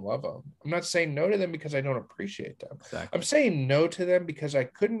because I don't love them. I'm not saying no to them because I don't appreciate them. Exactly. I'm saying no to them because I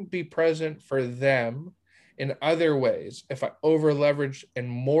couldn't be present for them in other ways if I over leverage and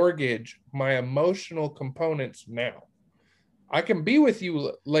mortgage my emotional components now. I can be with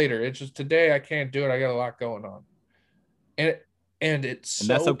you later. It's just today I can't do it. I got a lot going on. And it's And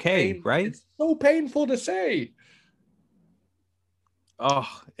that's so okay, right? It's so painful to say.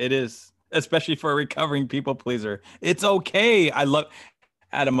 Oh, it is, especially for a recovering people pleaser. It's okay. I love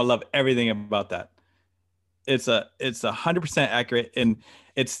Adam. I love everything about that. It's 100% accurate, and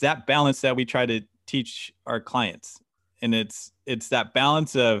it's that balance that we try to teach our clients. And it's that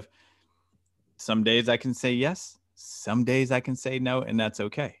balance of some days I can say yes, some days I can say no, and that's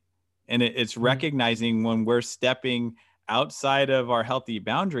okay. And it's recognizing when we're stepping outside of our healthy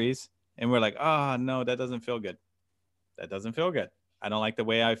boundaries and we're like, oh no, that doesn't feel good. That doesn't feel good. I don't like the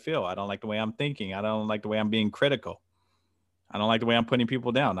way I feel. I don't like the way I'm thinking. I don't like the way I'm being critical. I don't like the way I'm putting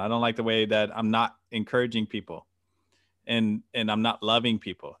people down. I don't like the way that I'm not encouraging people and I'm not loving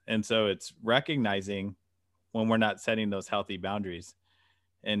people. And so it's recognizing when we're not setting those healthy boundaries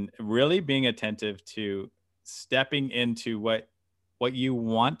and really being attentive to stepping into what you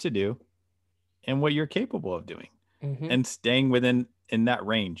want to do and what you're capable of doing and staying within in that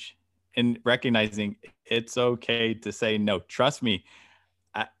range and recognizing it's okay to say no. Trust me,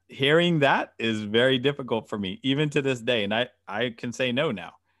 hearing that is very difficult for me even to this day, and I can say no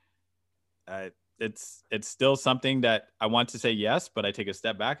now. It's still something that I want to say yes, but I take a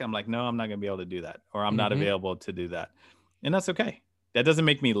step back. I'm like, no, I'm not going to be able to do that, or I'm not available to do that, and that's okay. That doesn't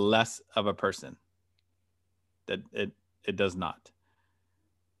make me less of a person. That it does not.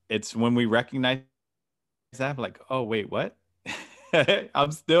 It's when we recognize that, like, oh wait, what?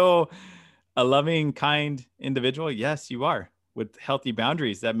 I'm still a loving, kind individual. Yes, you are, with healthy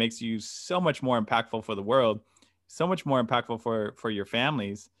boundaries. That makes you so much more impactful for the world, so much more impactful for your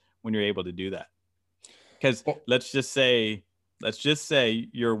families when you're able to do that. Because let's just say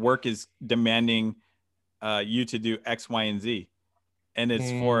your work is demanding you to do X, Y, and Z, and it's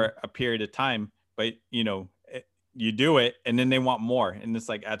for a period of time, but you do it and then they want more. And it's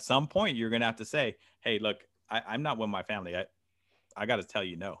like, at some point you're going to have to say, hey, look, I'm not with my family. I got to tell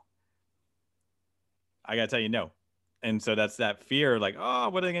you no. I got to tell you no. And so that's that fear, like, oh,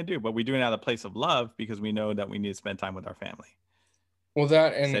 what are they going to do? But we do it out of a place of love because we know that we need to spend time with our family. Well,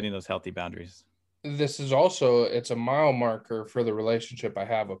 that and setting those healthy boundaries. This is also, it's a mile marker for the relationship I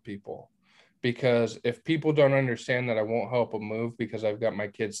have with people. Because if people don't understand that I won't help them move because I've got my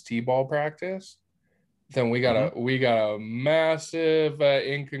kids' t-ball practice, then we got a massive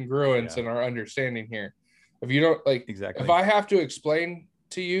incongruence in our understanding here. If you don't if I have to explain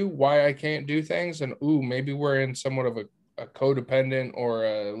to you why I can't do things, and maybe we're in somewhat of a codependent or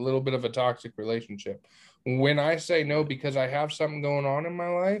a little bit of a toxic relationship. When I say no because I have something going on in my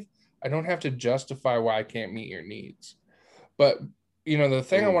life, I don't have to justify why I can't meet your needs. But the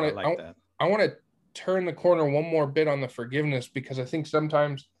thing I want to turn the corner one more bit on the forgiveness, because I think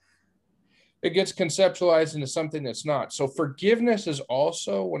sometimes it gets conceptualized into something that's not. So forgiveness is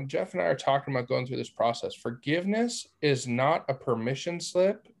also, when Jeff and I are talking about going through this process, forgiveness is not a permission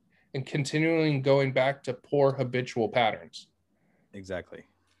slip and continually going back to poor habitual patterns. Exactly.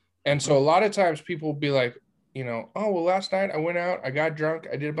 And so a lot of times people will be like, oh, well, last night I went out, I got drunk,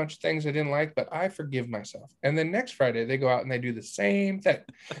 I did a bunch of things I didn't like, but I forgive myself. And then next Friday they go out and they do the same thing.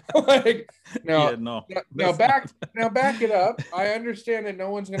 Like, Yeah, now, no, now that's not. back it up. I understand that no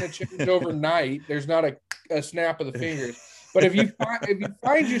one's going to change overnight. There's not a snap of the fingers. But if you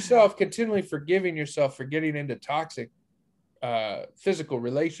find yourself continually forgiving yourself for getting into toxic physical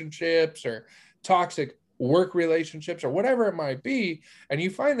relationships or toxic work relationships or whatever it might be, and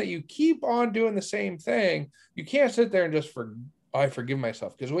you find that you keep on doing the same thing, you can't sit there and just I forgive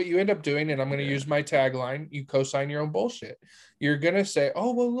myself, because what you end up doing, and I'm going to use my tagline, you co-sign your own bullshit. You're going to say,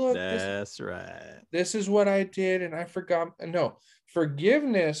 oh, well, look, That's right. This is what I did and I forgot. No,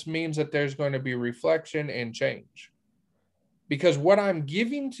 forgiveness means that there's going to be reflection and change, because what I'm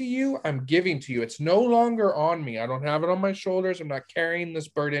giving to you, I'm giving to you. It's no longer on me. I don't have it on my shoulders. I'm not carrying this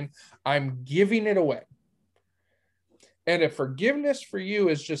burden. I'm giving it away. And if forgiveness for you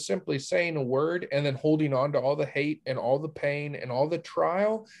is just simply saying a word and then holding on to all the hate and all the pain and all the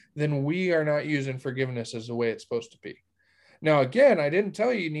trial, then we are not using forgiveness as the way it's supposed to be. Now, again, I didn't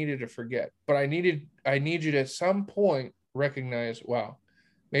tell you needed to forget, but I need you to at some point recognize, wow,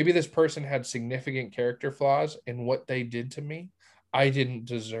 maybe this person had significant character flaws in what they did to me. I didn't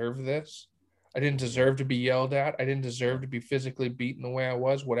deserve this. I didn't deserve to be yelled at. I didn't deserve to be physically beaten the way I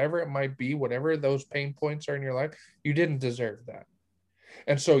was, whatever it might be, whatever those pain points are in your life, you didn't deserve that.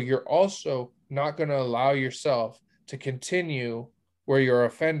 And so you're also not going to allow yourself to continue where your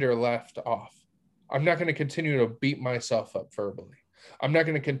offender left off. I'm not going to continue to beat myself up verbally. I'm not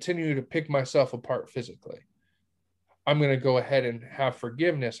going to continue to pick myself apart physically. I'm going to go ahead and have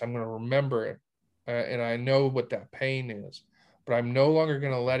forgiveness. I'm going to remember it. And I know what that pain is, but I'm no longer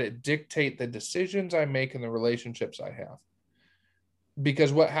going to let it dictate the decisions I make and the relationships I have.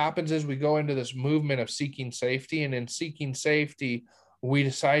 Because what happens is we go into this movement of seeking safety, and in seeking safety, we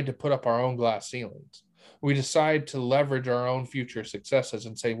decide to put up our own glass ceilings. We decide to leverage our own future successes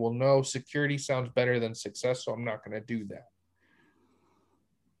and say, well, no, security sounds better than success, so I'm not going to do that.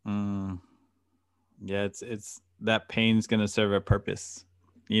 Yeah, it's that pain's going to serve a purpose,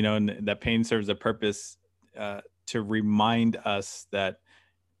 and that pain serves a purpose to remind us that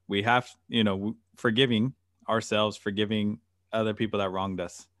we have, forgiving ourselves, forgiving other people that wronged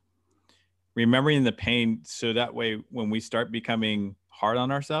us, remembering the pain, so that way when we start becoming hard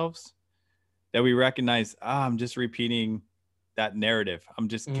on ourselves, that we recognize, I'm just repeating that narrative. I'm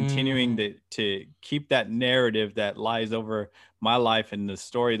just continuing to keep that narrative that lies over my life and the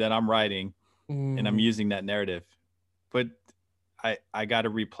story that I'm writing, and I'm using that narrative. But I got to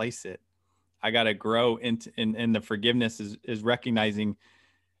replace it. I got to grow into, and the forgiveness is recognizing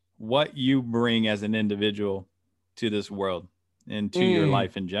what you bring as an individual to this world and to your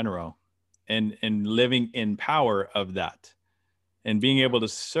life in general, and living in power of that, and being able to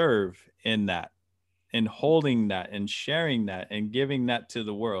serve in that, and holding that and sharing that and giving that to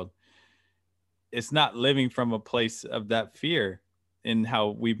the world. It's not living from a place of that fear in how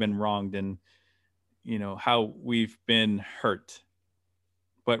we've been wronged and, how we've been hurt,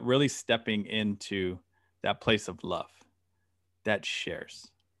 but really stepping into that place of love that shares,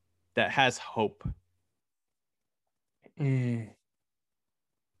 that has hope, that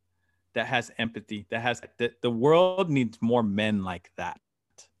has empathy, the world needs more men like that.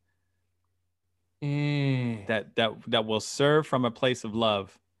 That will serve from a place of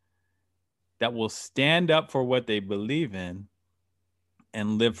love, that will stand up for what they believe in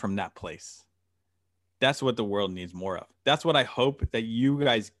and live from that place. That's what the world needs more of. That's what I hope that you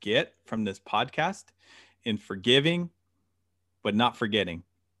guys get from this podcast, in forgiving, but not forgetting.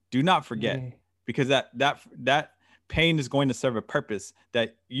 Do not forget, because that pain is going to serve a purpose,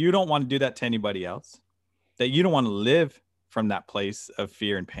 that you don't want to do that to anybody else, that you don't want to live from that place of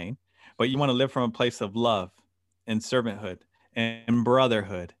fear and pain, but you want to live from a place of love and servanthood and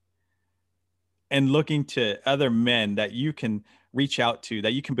brotherhood, and looking to other men that you can reach out to,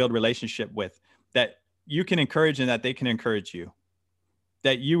 that you can build relationship with, that you can encourage and that they can encourage you,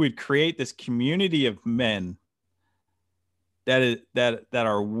 that you would create this community of men that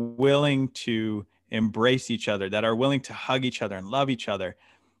are willing to embrace each other, that are willing to hug each other and love each other,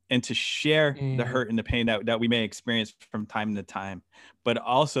 and to share the hurt and the pain that we may experience from time to time, but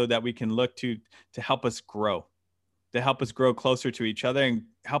also that we can look to help us grow, to help us grow closer to each other and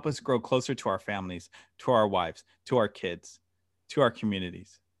help us grow closer to our families, to our wives, to our kids, to our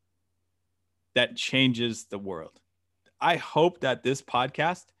communities. That changes the world. I hope that this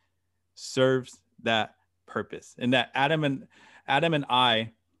podcast serves that purpose, and that Adam and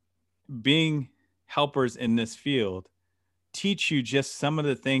I, being helpers in this field, teach you just some of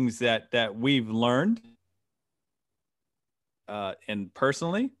the things that we've learned, and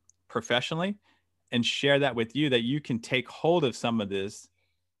personally, professionally, and share that with you, that you can take hold of some of this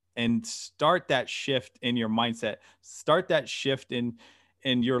and start that shift in your mindset, start that shift in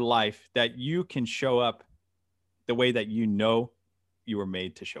your life, that you can show up the way that you know you were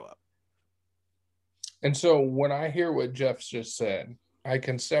made to show up. And so when I hear what Jeff's just said, I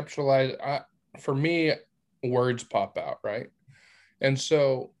conceptualize, for me, words pop out, right? And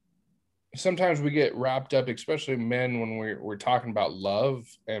so sometimes we get wrapped up, especially men, when we're talking about love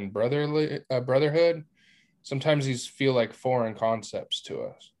and brotherhood. Sometimes these feel like foreign concepts to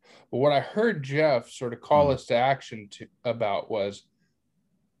us. But what I heard Jeff sort of call us to action about was,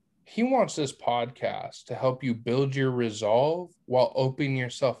 he wants this podcast to help you build your resolve while opening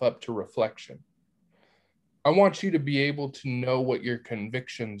yourself up to reflection. I want you to be able to know what your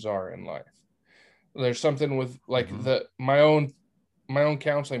convictions are in life. There's something with like my own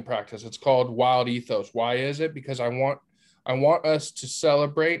counseling practice. It's called Wild Ethos. Why is it? Because I want us to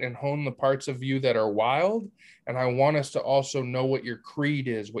celebrate and hone the parts of you that are wild. And I want us to also know what your creed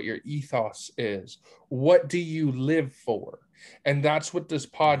is, what your ethos is. What do you live for? And that's what this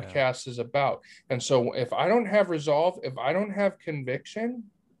podcast is about. And so if I don't have resolve, if I don't have conviction,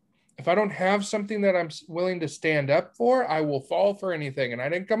 if I don't have something that I'm willing to stand up for, I will fall for anything. And I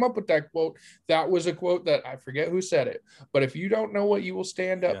didn't come up with that quote. That was a quote that I forget who said it. But if you don't know what you will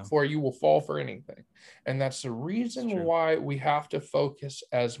stand up for, you will fall for anything. And that's the reason why we have to focus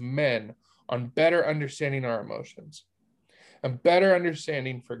as men on better understanding our emotions and better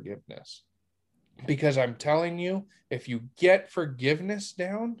understanding forgiveness. Because I'm telling you, if you get forgiveness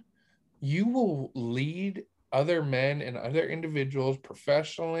down, you will lead other men and other individuals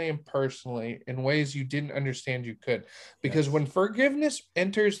professionally and personally in ways you didn't understand you could. Because when forgiveness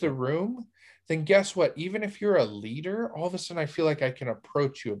enters the room, then guess what? Even if you're a leader, all of a sudden I feel like I can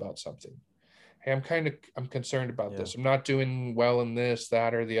approach you about something. Hey, I'm concerned about this. I'm not doing well in this,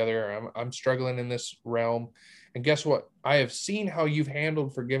 that, or the other. I'm struggling in this realm. And guess what? I have seen how you've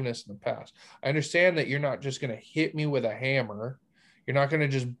handled forgiveness in the past. I understand that you're not just going to hit me with a hammer. You're not going to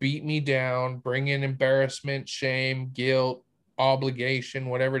just beat me down, bring in embarrassment, shame, guilt, obligation,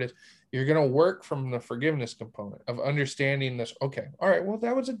 whatever it is. You're going to work from the forgiveness component of understanding this. Okay, all right, well,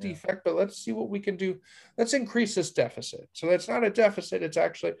 that was a defect, but let's see what we can do. Let's increase this deficit. So that's not a deficit. It's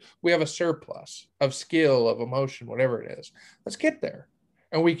actually, we have a surplus of skill, of emotion, whatever it is. Let's get there,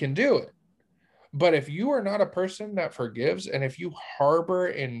 and we can do it. But if you are not a person that forgives, and if you harbor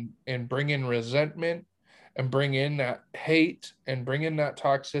and bring in resentment, and bring in that hate and bring in that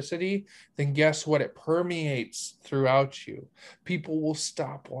toxicity, then guess what? It permeates throughout you. People will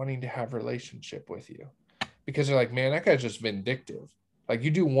stop wanting to have a relationship with you because they're like, man, that guy's just vindictive. Like,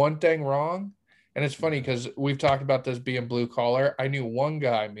 you do one thing wrong. And it's funny because we've talked about this being blue collar. I knew one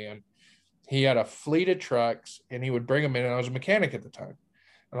guy, man, he had a fleet of trucks and he would bring them in. And I was a mechanic at the time.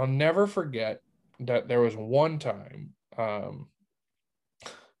 And I'll never forget that there was one time.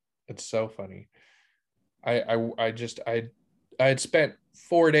 It's so funny. I had spent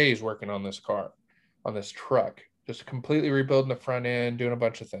 4 days working on this car, on this truck, just completely rebuilding the front end, doing a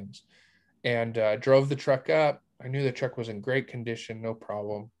bunch of things, and drove the truck up. I knew the truck was in great condition, no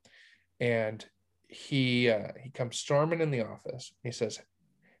problem. And he comes storming in the office. He says,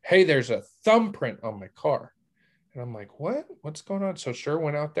 "Hey, there's a thumbprint on my car." And I'm like, what's going on? So sure,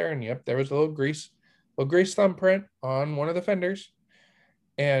 went out there, and yep, there was a little grease thumbprint on one of the fenders.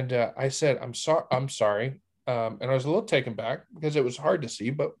 And I said, I'm sorry. And I was a little taken back because it was hard to see,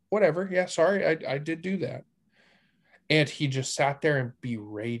 but whatever. Yeah, sorry, I did do that. And he just sat there and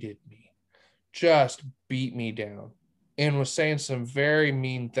berated me, just beat me down, and was saying some very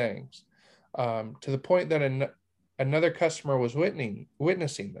mean things, to the point that another customer was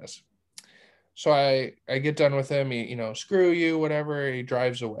witnessing this. So I get done with him. He, screw you, whatever. He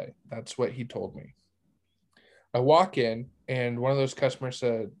drives away. That's what he told me. I walk in, and one of those customers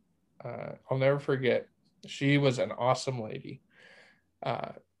said, I'll never forget, she was an awesome lady.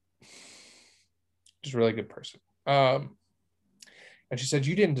 Just a really good person. And she said,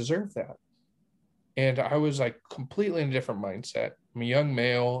 you didn't deserve that. And I was like completely in a different mindset. I'm a young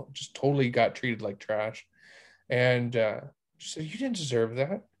male, just totally got treated like trash. And she said, you didn't deserve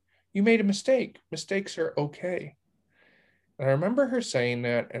that. You made a mistake. Mistakes are okay. And I remember her saying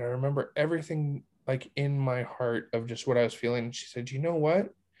that, and I remember everything like in my heart of just what I was feeling. And she said, you know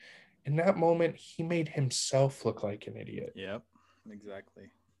what? In that moment, he made himself look like an idiot. Yep,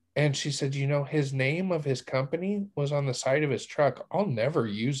 exactly. And she said, his name of his company was on the side of his truck. I'll never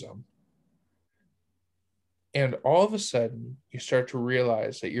use them. And all of a sudden, you start to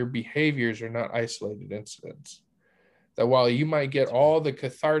realize that your behaviors are not isolated incidents. That while you might get all the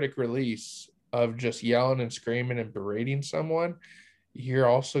cathartic release of just yelling and screaming and berating someone, you're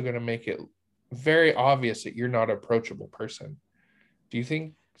also going to make it very obvious that you're not an approachable person. Do you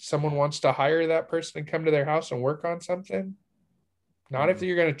think someone wants to hire that person and come to their house and work on something? Not if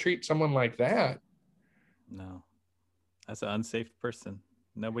you're going to treat someone like that. No, that's an unsafe person.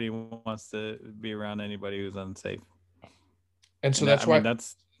 Nobody wants to be around anybody who's unsafe. And so that's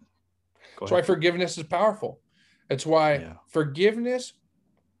why forgiveness is powerful. It's why forgiveness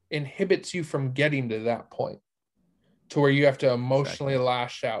inhibits you from getting to that point to where you have to emotionally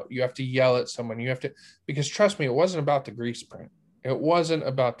lash out. You have to yell at someone. You have to, because trust me, it wasn't about the grease print. It wasn't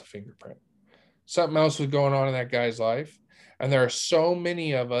about the fingerprint. Something else was going on in that guy's life. And there are so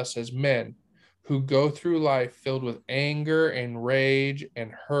many of us as men who go through life filled with anger and rage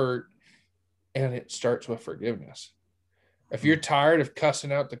and hurt. And it starts with forgiveness. If you're tired of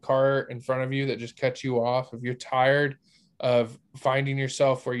cussing out the car in front of you that just cut you off, if you're tired of finding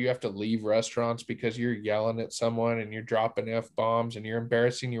yourself where you have to leave restaurants because you're yelling at someone and you're dropping F-bombs and you're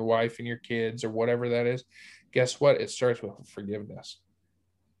embarrassing your wife and your kids or whatever that is, guess what? It starts with forgiveness.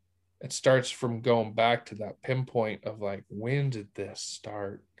 It starts from going back to that pinpoint of like, when did this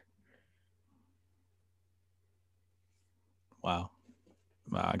start? Wow.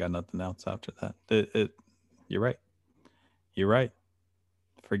 I got nothing else after that. You're right. You're right.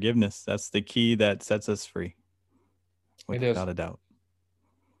 Forgiveness. That's the key that sets us free. Without a doubt.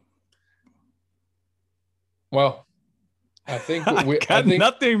 Well, I think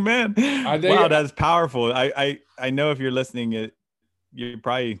nothing, man. Wow, that's powerful. I know if you're listening, you're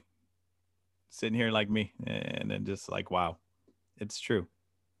probably sitting here like me and then just like, wow, it's true.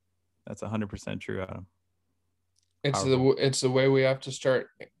 That's 100% true, Adam. It's the way we have to start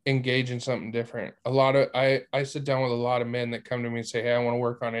engaging something different. I sit down with a lot of men that come to me and say, hey, I want to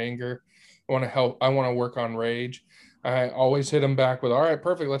work on anger. I want to help. I want to work on rage. I always hit them back with, all right,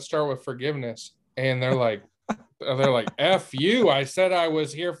 perfect. Let's start with forgiveness. And they're like, F you. I said I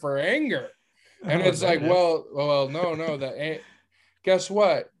was here for anger. And it's like, well, no. Guess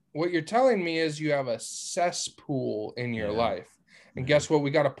what? What you're telling me is you have a cesspool in your life. And guess what?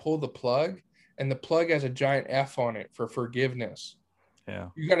 We got to pull the plug. And the plug has a giant F on it for forgiveness. Yeah.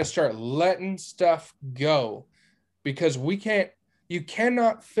 You got to start letting stuff go, because you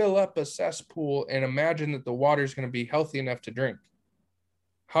cannot fill up a cesspool and imagine that the water is going to be healthy enough to drink.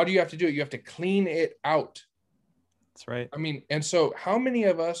 How do you have to do it? You have to clean it out. That's right. I mean, and so how many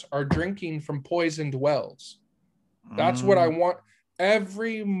of us are drinking from poisoned wells? That's what I want.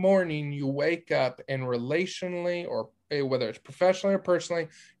 Every morning you wake up and relationally, or whether it's professionally or personally,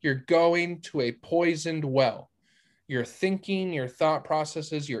 you're going to a poisoned well. Your thinking, your thought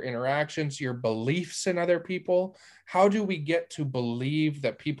processes, your interactions, your beliefs in other people. How do we get to believe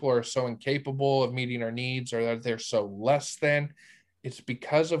that people are so incapable of meeting our needs or that they're so less than? It's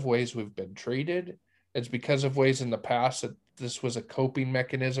because of ways we've been treated. It's because of ways in the past that this was a coping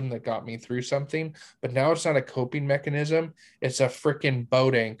mechanism that got me through something. But now it's not a coping mechanism. It's a freaking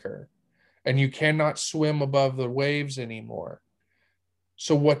boat anchor. And you cannot swim above the waves anymore.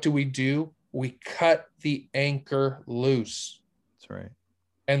 So what do? We cut the anchor loose. That's right.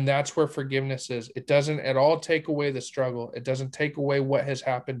 And that's where forgiveness is. It doesn't at all take away the struggle. It doesn't take away what has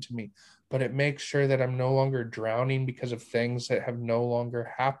happened to me, but it makes sure that I'm no longer drowning because of things that have no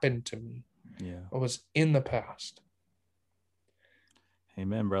longer happened to me. Yeah. It was in the past.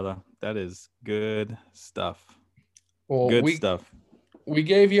 Amen, brother. That is good stuff. Well, good stuff. We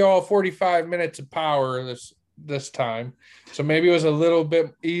gave you all 45 minutes of power this time, so maybe it was a little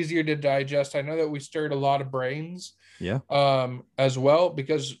bit easier to digest. I know that we stirred a lot of brains, as well,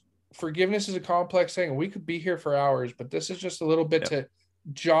 because forgiveness is a complex thing. We could be here for hours, but this is just a little bit to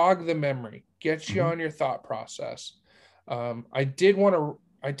jog the memory, get you on your thought process. I did want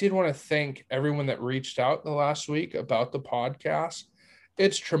to thank everyone that reached out the last week about the podcast.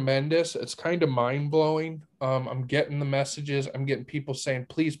 It's tremendous. It's kind of mind-blowing. I'm getting the messages. I'm getting people saying,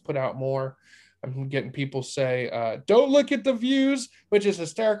 please put out more. I'm getting people say, don't look at the views, which is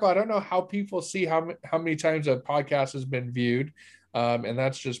hysterical. I don't know how people see how many times a podcast has been viewed. And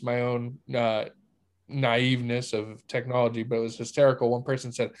that's just my own naiveness of technology, but it was hysterical. One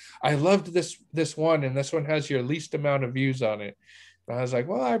person said, I loved this one, and this one has your least amount of views on it. And I was like,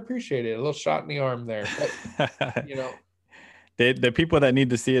 well, I appreciate it. A little shot in the arm there. But, the people that need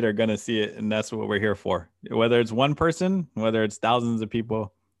to see it are going to see it. And that's what we're here for. Whether it's one person, whether it's thousands of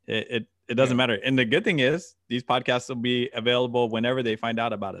people, it doesn't matter. And the good thing is these podcasts will be available whenever they find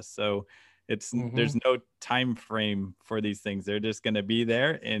out about us. So there's no time frame for these things. They're just going to be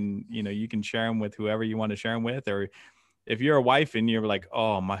there, and you can share them with whoever you want to share them with. Or if you're a wife and you're like,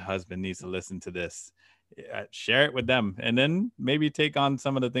 oh, my husband needs to listen to this, share it with them, and then maybe take on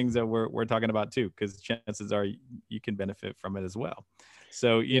some of the things that we're talking about too, because chances are you can benefit from it as well.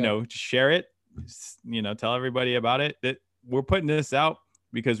 So share it, tell everybody about it, that we're putting this out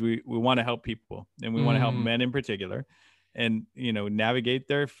because we want to help people, and we want to help men in particular, and navigate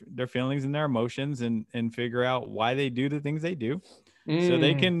their feelings and their emotions, and figure out why they do the things they do, so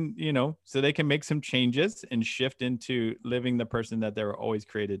they can make some changes and shift into living the person that they were always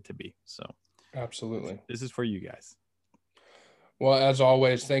created to be. So absolutely, this is for you guys. Well, as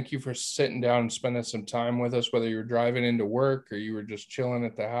always, thank you for sitting down and spending some time with us, whether you're driving into work or you were just chilling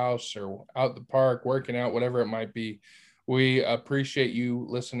at the house or out the park, working out, whatever it might be. We appreciate you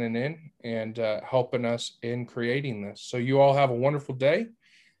listening in and helping us in creating this. So you all have a wonderful day,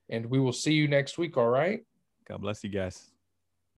 and we will see you next week. All right. God bless you guys.